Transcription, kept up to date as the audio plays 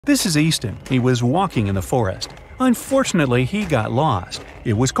This is Easton. He was walking in the forest. Unfortunately, he got lost.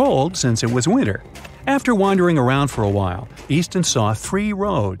 It was cold since it was winter. After wandering around for a while, Easton saw 3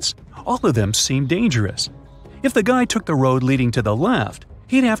 roads. All of them seemed dangerous. If the guy took the road leading to the left,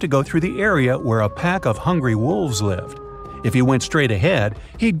 he'd have to go through the area where a pack of hungry wolves lived. If he went straight ahead,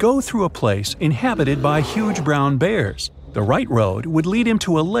 he'd go through a place inhabited by huge brown bears. The right road would lead him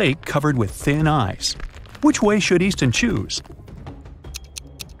to a lake covered with thin ice. Which way should Easton choose?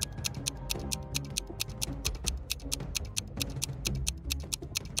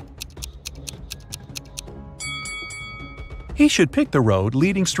 He should pick the road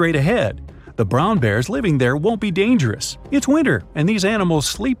leading straight ahead. The brown bears living there won't be dangerous. It's winter, and these animals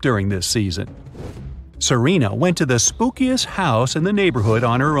sleep during this season. Serena went to the spookiest house in the neighborhood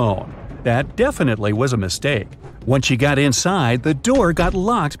on her own. That definitely was a mistake. Once she got inside, the door got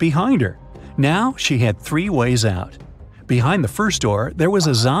locked behind her. Now she had 3 ways out. Behind the first door, there was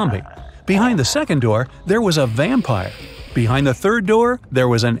a zombie. Behind the second door, there was a vampire. Behind the third door, there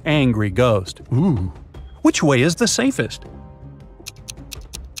was an angry ghost. Ooh. Which way is the safest?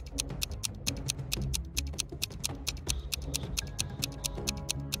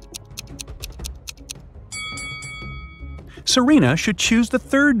 Serena should choose the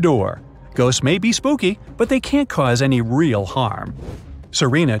third door. Ghosts may be spooky, but they can't cause any real harm.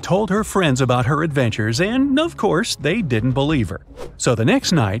 Serena told her friends about her adventures and, of course, they didn't believe her. So the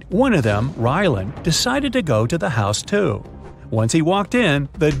next night, one of them, Rylan, decided to go to the house too. Once he walked in,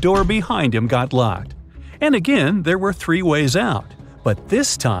 the door behind him got locked. And again, there were 3 ways out. But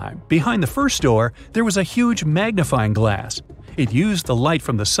this time, behind the first door, there was a huge magnifying glass. It used the light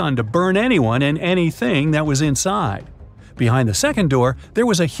from the sun to burn anyone and anything that was inside. Behind the second door, there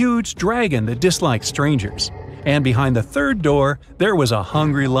was a huge dragon that disliked strangers. And behind the third door, there was a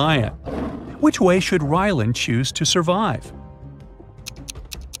hungry lion. Which way should Rylan choose to survive?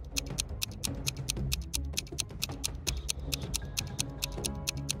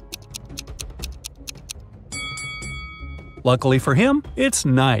 Luckily for him, it's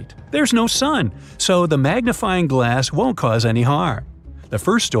night. There's no sun, so the magnifying glass won't cause any harm. The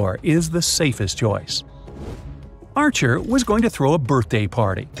first door is the safest choice. Archer was going to throw a birthday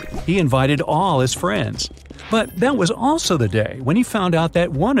party. He invited all his friends. But that was also the day when he found out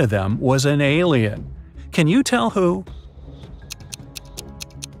that one of them was an alien. Can you tell who?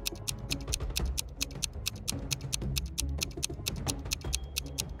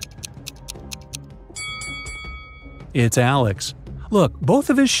 It's Alex. Look, both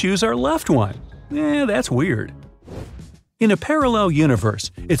of his shoes are left one. That's weird. In a parallel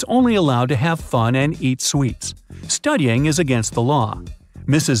universe, it's only allowed to have fun and eat sweets. Studying is against the law.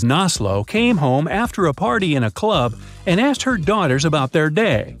 Mrs. Noslow came home after a party in a club and asked her daughters about their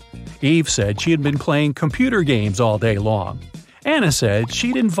day. Eve said she had been playing computer games all day long. Anna said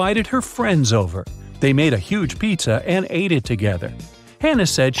she'd invited her friends over. They made a huge pizza and ate it together. Hannah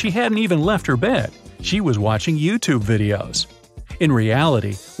said she hadn't even left her bed. She was watching YouTube videos. In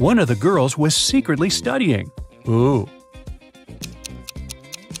reality, one of the girls was secretly studying. Ooh.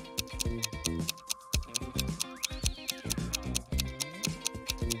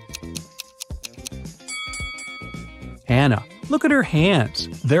 Hannah, look at her hands.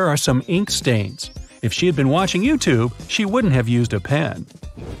 There are some ink stains. If she had been watching YouTube, she wouldn't have used a pen.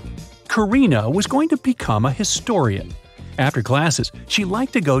 Karina was going to become a historian. After classes, she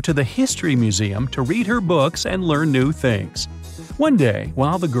liked to go to the History Museum to read her books and learn new things. One day,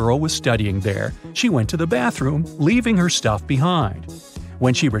 while the girl was studying there, she went to the bathroom, leaving her stuff behind.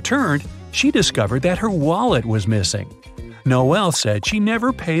 When she returned, she discovered that her wallet was missing. Noelle said she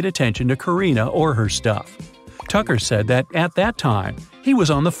never paid attention to Karina or her stuff. Tucker said that at that time, he was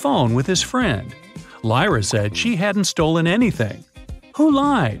on the phone with his friend. Lyra said she hadn't stolen anything. Who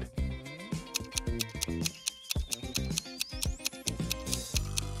lied?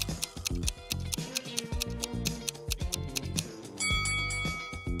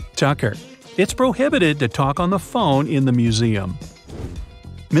 Tucker. It's prohibited to talk on the phone in the museum.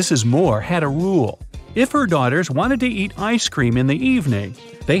 Mrs. Moore had a rule. If her daughters wanted to eat ice cream in the evening,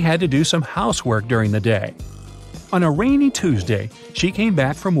 they had to do some housework during the day. On a rainy Tuesday, she came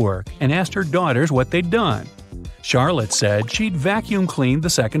back from work and asked her daughters what they'd done. Charlotte said she'd vacuum cleaned the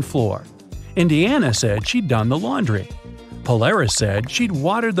second floor. Indiana said she'd done the laundry. Polaris said she'd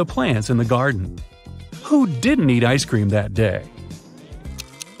watered the plants in the garden. Who didn't eat ice cream that day?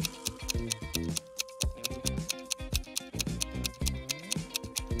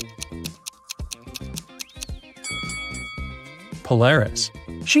 Polaris.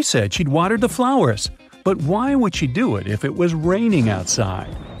 She said she'd watered the flowers. But why would she do it if it was raining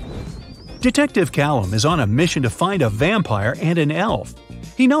outside? Detective Callum is on a mission to find a vampire and an elf.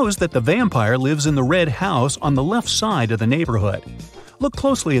 He knows that the vampire lives in the red house on the left side of the neighborhood. Look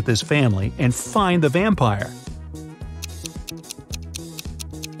closely at this family and find the vampire.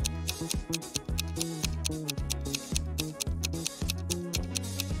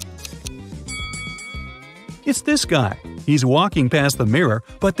 It's this guy. He's walking past the mirror,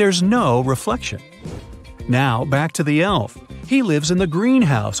 but there's no reflection. Now back to the elf. He lives in the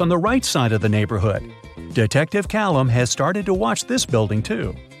greenhouse on the right side of the neighborhood. Detective Callum has started to watch this building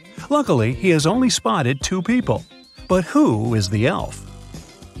too. Luckily, he has only spotted 2 people. But who is the elf?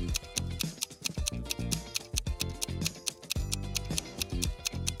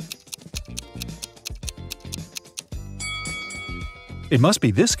 It must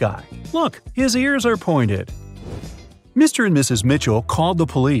be this guy. Look, his ears are pointed. Mr. and Mrs. Mitchell called the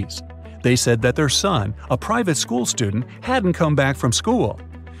police. They said that their son, a private school student, hadn't come back from school.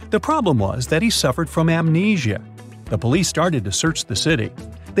 The problem was that he suffered from amnesia. The police started to search the city.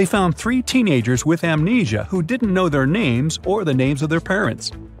 They found 3 teenagers with amnesia who didn't know their names or the names of their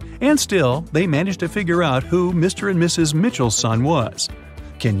parents. And still, they managed to figure out who Mr. and Mrs. Mitchell's son was.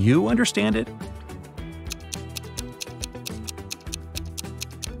 Can you understand it?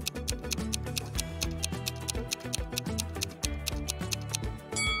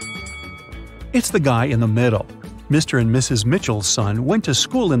 It's the guy in the middle. Mr. and Mrs. Mitchell's son went to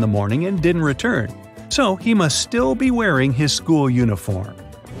school in the morning and didn't return, so he must still be wearing his school uniform.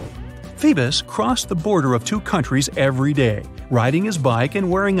 Phoebus crossed the border of 2 countries every day, riding his bike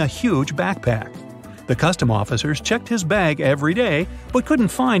and wearing a huge backpack. The custom officers checked his bag every day but couldn't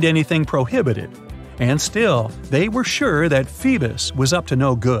find anything prohibited. And still, they were sure that Phoebus was up to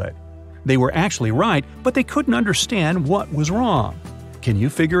no good. They were actually right, but they couldn't understand what was wrong. Can you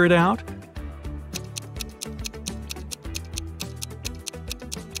figure it out?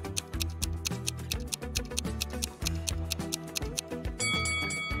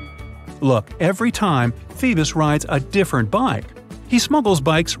 Look, every time, Phoebus rides a different bike. He smuggles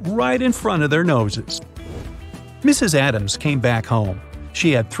bikes right in front of their noses. Mrs. Adams came back home.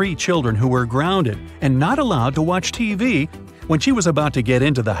 She had 3 children who were grounded and not allowed to watch TV. When she was about to get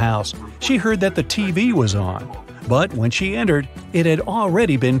into the house, she heard that the TV was on. But when she entered, it had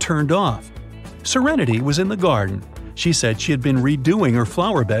already been turned off. Serenity was in the garden. She said she had been redoing her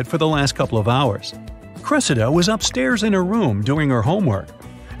flower bed for the last couple of hours. Cressida was upstairs in her room doing her homework.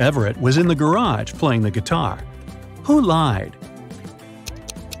 Everett was in the garage playing the guitar. Who lied?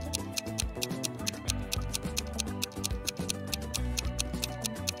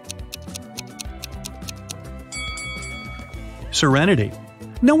 Serenity.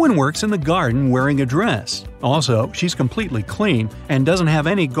 No one works in the garden wearing a dress. Also, she's completely clean and doesn't have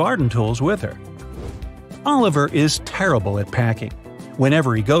any garden tools with her. Oliver is terrible at packing.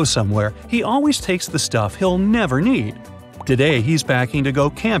 Whenever he goes somewhere, he always takes the stuff he'll never need. Today he's packing to go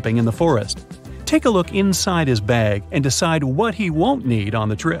camping in the forest. Take a look inside his bag and decide what he won't need on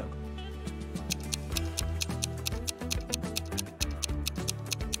the trip.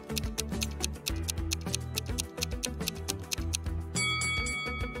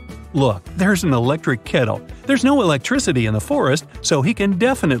 Look, there's an electric kettle. There's no electricity in the forest, so he can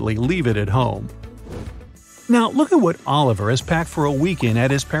definitely leave it at home. Now look at what Oliver has packed for a weekend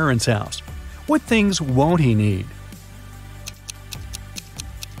at his parents' house. What things won't he need?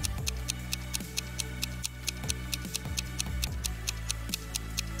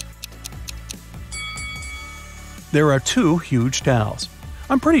 There are 2 huge towels.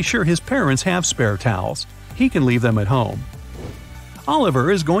 I'm pretty sure his parents have spare towels. He can leave them at home.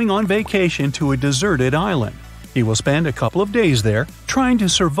 Oliver is going on vacation to a deserted island. He will spend a couple of days there, trying to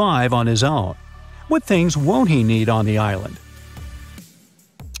survive on his own. What things won't he need on the island?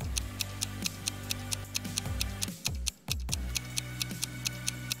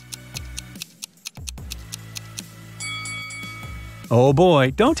 Oh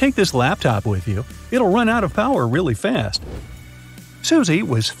boy, don't take this laptop with you. It'll run out of power really fast. Susie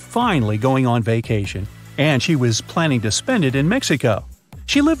was finally going on vacation, and she was planning to spend it in Mexico.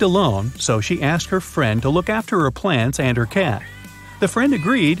 She lived alone, so she asked her friend to look after her plants and her cat. The friend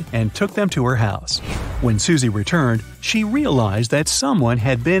agreed and took them to her house. When Susie returned, she realized that someone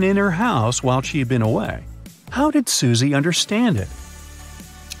had been in her house while she had been away. How did Susie understand it?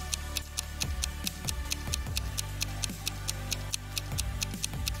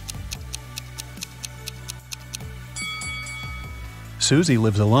 Susie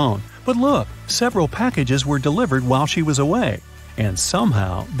lives alone, but look, several packages were delivered while she was away, and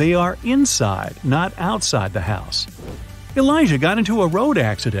somehow they are inside, not outside the house. Elijah got into a road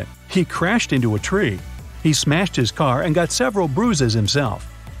accident. He crashed into a tree. He smashed his car and got several bruises himself.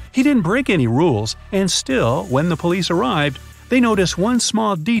 He didn't break any rules, and still, when the police arrived, they noticed one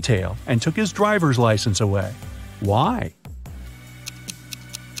small detail and took his driver's license away. Why?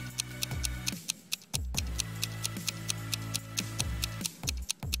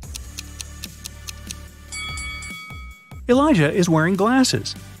 Elijah is wearing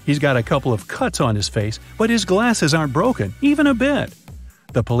glasses. He's got a couple of cuts on his face, but his glasses aren't broken, even a bit.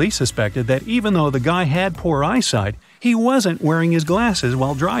 The police suspected that even though the guy had poor eyesight, he wasn't wearing his glasses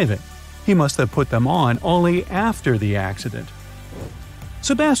while driving. He must have put them on only after the accident.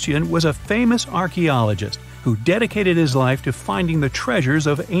 Sebastian was a famous archaeologist who dedicated his life to finding the treasures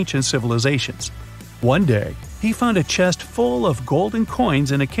of ancient civilizations. One day, he found a chest full of golden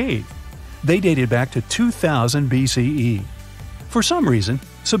coins in a cave. They dated back to 2000 BCE. For some reason,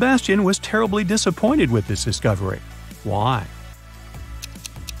 Sebastian was terribly disappointed with this discovery. Why?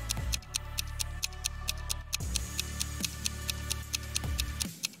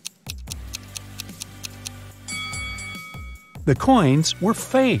 The coins were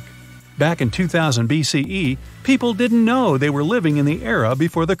fake. Back in 2000 BCE, people didn't know they were living in the era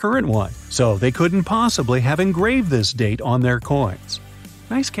before the current one, so they couldn't possibly have engraved this date on their coins.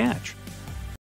 Nice catch.